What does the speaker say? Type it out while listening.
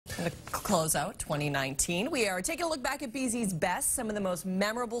To close out 2019, we are taking a look back at BZ's best, some of the most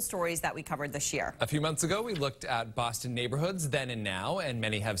memorable stories that we covered this year. A few months ago, we looked at Boston neighborhoods then and now, and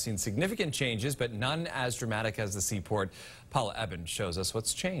many have seen significant changes, but none as dramatic as the Seaport. Paula Ebben shows us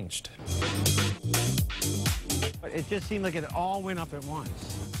what's changed. It just seemed like it all went up at once.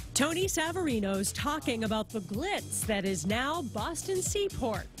 Tony Savarino's talking about the glitz that is now Boston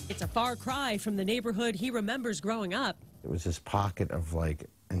Seaport. It's a far cry from the neighborhood he remembers growing up. It was this pocket of like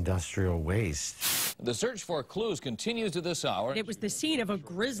industrial waste. The search for clues continues to this hour. It was the scene of a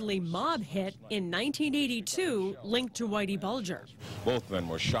grisly mob hit in 1982 linked to Whitey Bulger. Both men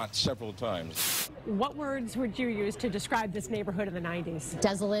were shot several times. What words would you use to describe this neighborhood in the 90s?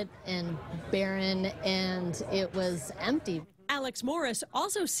 Desolate and barren, and it was empty. Alex Morris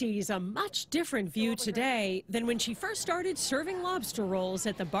also sees a much different view today than when she first started serving lobster rolls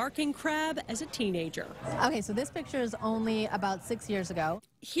at the Barking Crab as a teenager. Okay, so this picture is only about 6 years ago.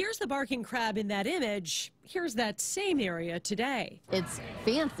 Here's the Barking Crab in that image. Here's that same area today. It's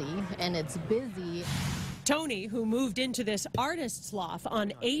fancy and it's busy. Tony, who moved into this artist's loft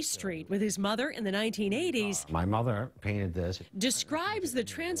on A Street with his mother in the 1980s, My mother painted this. describes the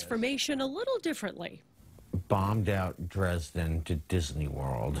transformation a little differently. Bombed out Dresden to Disney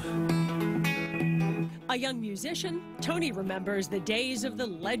World. A young musician, Tony remembers the days of the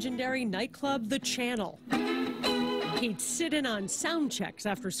legendary nightclub The Channel. He'd sit in on sound checks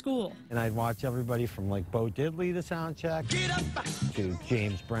after school. And I'd watch everybody from like Bo Diddley, the sound check, to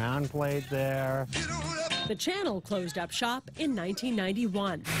James Brown played there. The Channel closed up shop in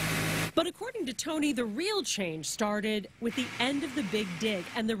 1991. But according to Tony, the real change started with the end of the Big Dig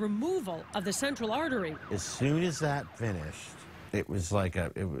and the removal of the central artery. As soon as that finished, it was like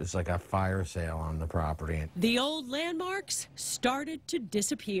a fire sale on the property. The old landmarks started to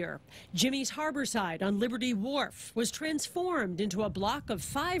disappear. Jimmy's Harborside on Liberty Wharf was transformed into a block of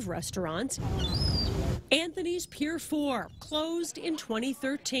 5 restaurants. Anthony's Pier 4 closed in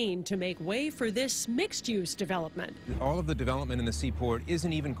 2013 to make way for this mixed-use development. All of the development in the Seaport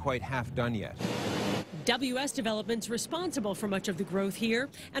isn't even quite half done yet. WS Development's responsible for much of the growth here,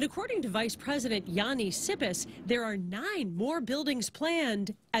 and according to Vice President Yanni Sippis, there are 9 more buildings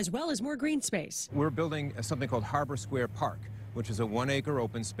planned, as well as more green space. We're building something called Harbor Square Park, which is a 1-acre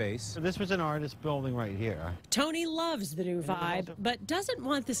open space. This was an artist building right here. Tony loves the new vibe, but doesn't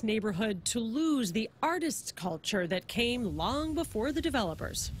want this neighborhood to lose the artists' culture that came long before the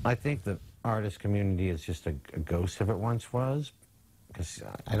developers. I think the artist community is just a ghost of it once was, because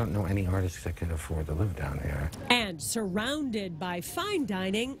I don't know any artists that can afford to live down here. And surrounded by fine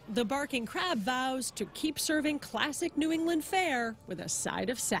dining, the Barking Crab vows to keep serving classic New England fare with a side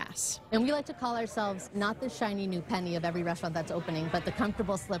of sass. And we like to call ourselves not the shiny new penny of every restaurant that's opening, but the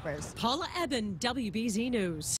comfortable slippers. Paula Ebben, WBZ News.